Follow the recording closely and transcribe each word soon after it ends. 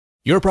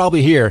You're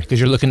probably here because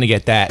you're looking to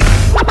get that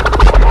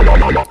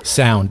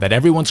sound that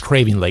everyone's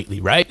craving lately,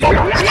 right?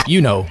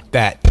 You know,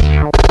 that.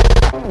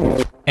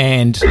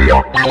 And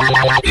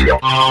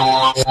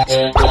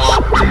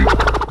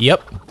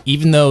yep,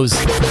 even those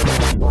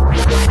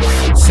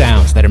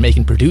sounds that are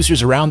making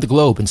producers around the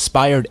globe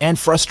inspired and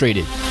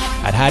frustrated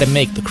at how to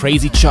make the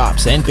crazy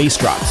chops and bass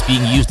drops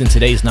being used in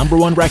today's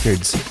 #1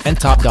 records and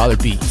top dollar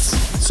beats.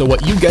 So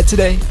what you get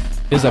today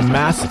is a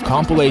massive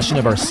compilation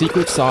of our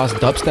secret sauce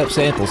dubstep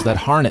samples that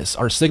harness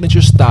our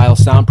signature style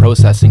sound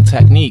processing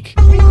technique,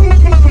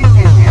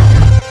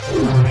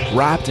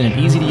 wrapped in an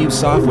easy-to-use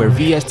software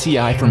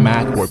VST for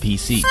Mac or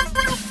PC.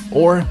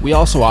 Or we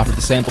also offer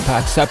the sample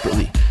pack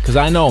separately, because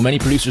I know many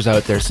producers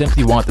out there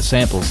simply want the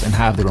samples and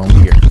have their own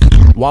gear.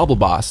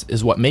 Wobbleboss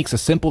is what makes a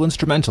simple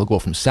instrumental go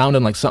from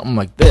sounding like something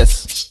like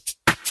this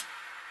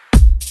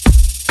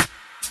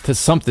to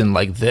something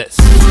like this.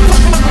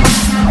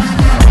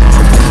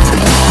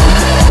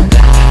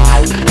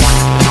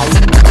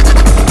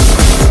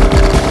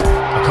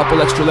 A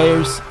couple extra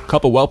layers, a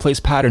couple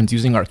well-placed patterns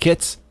using our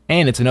kits,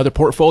 and it's another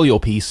portfolio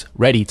piece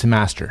ready to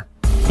master.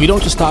 We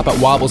don't just stop at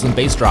wobbles and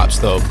bass drops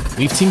though.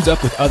 We've teamed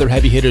up with other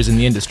heavy hitters in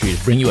the industry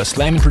to bring you a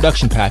slamming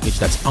production package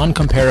that's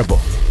uncomparable.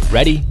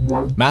 Ready?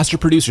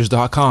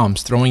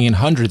 MasterProducers.com's throwing in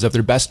hundreds of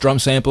their best drum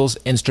samples,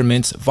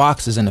 instruments,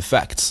 voxes, and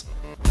effects.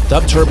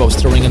 Dub Turbo's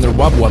throwing in their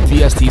Wobbleboss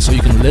VST so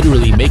you can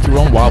literally make your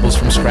own wobbles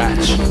from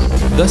scratch.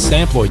 The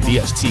Samploid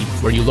VST,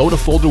 where you load a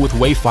folder with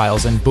WAV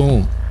files and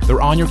boom,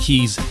 they're on your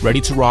keys,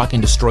 ready to rock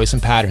and destroy some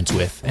patterns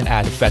with, and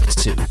add effects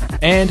to.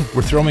 And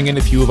we're throwing in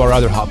a few of our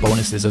other hot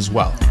bonuses as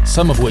well,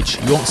 some of which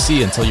you won't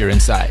see until you're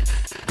inside.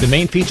 The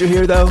main feature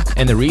here though,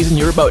 and the reason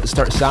you're about to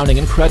start sounding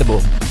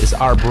incredible, is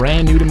our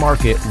brand new to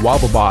market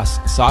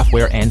Wobbleboss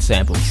software and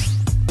samples.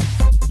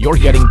 You're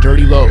getting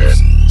dirty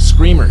lows,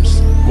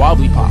 screamers,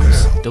 wobbly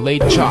pops,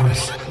 delayed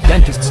chops,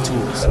 dentist's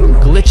tools,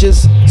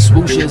 glitches,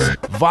 swooshes,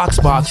 vox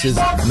boxes,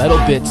 metal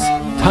bits,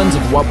 tons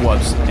of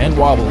wub-wubs and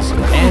wobbles,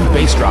 and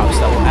bass drops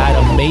that will add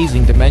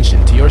amazing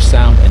dimension to your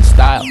sound and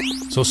style.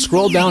 So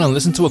scroll down and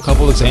listen to a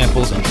couple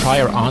examples and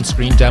try our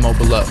on-screen demo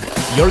below.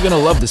 You're gonna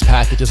love this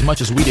package as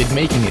much as we did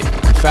making it.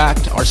 In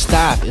fact, our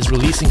staff is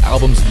releasing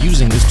albums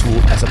using this tool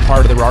as a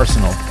part of their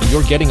arsenal, and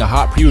you're getting a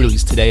hot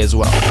pre-release today as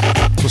well.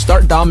 So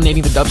start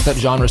dominating the dubstep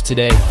genres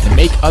today and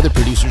make other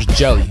producers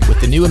jelly with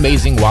the new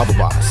amazing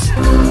Wobbleboss.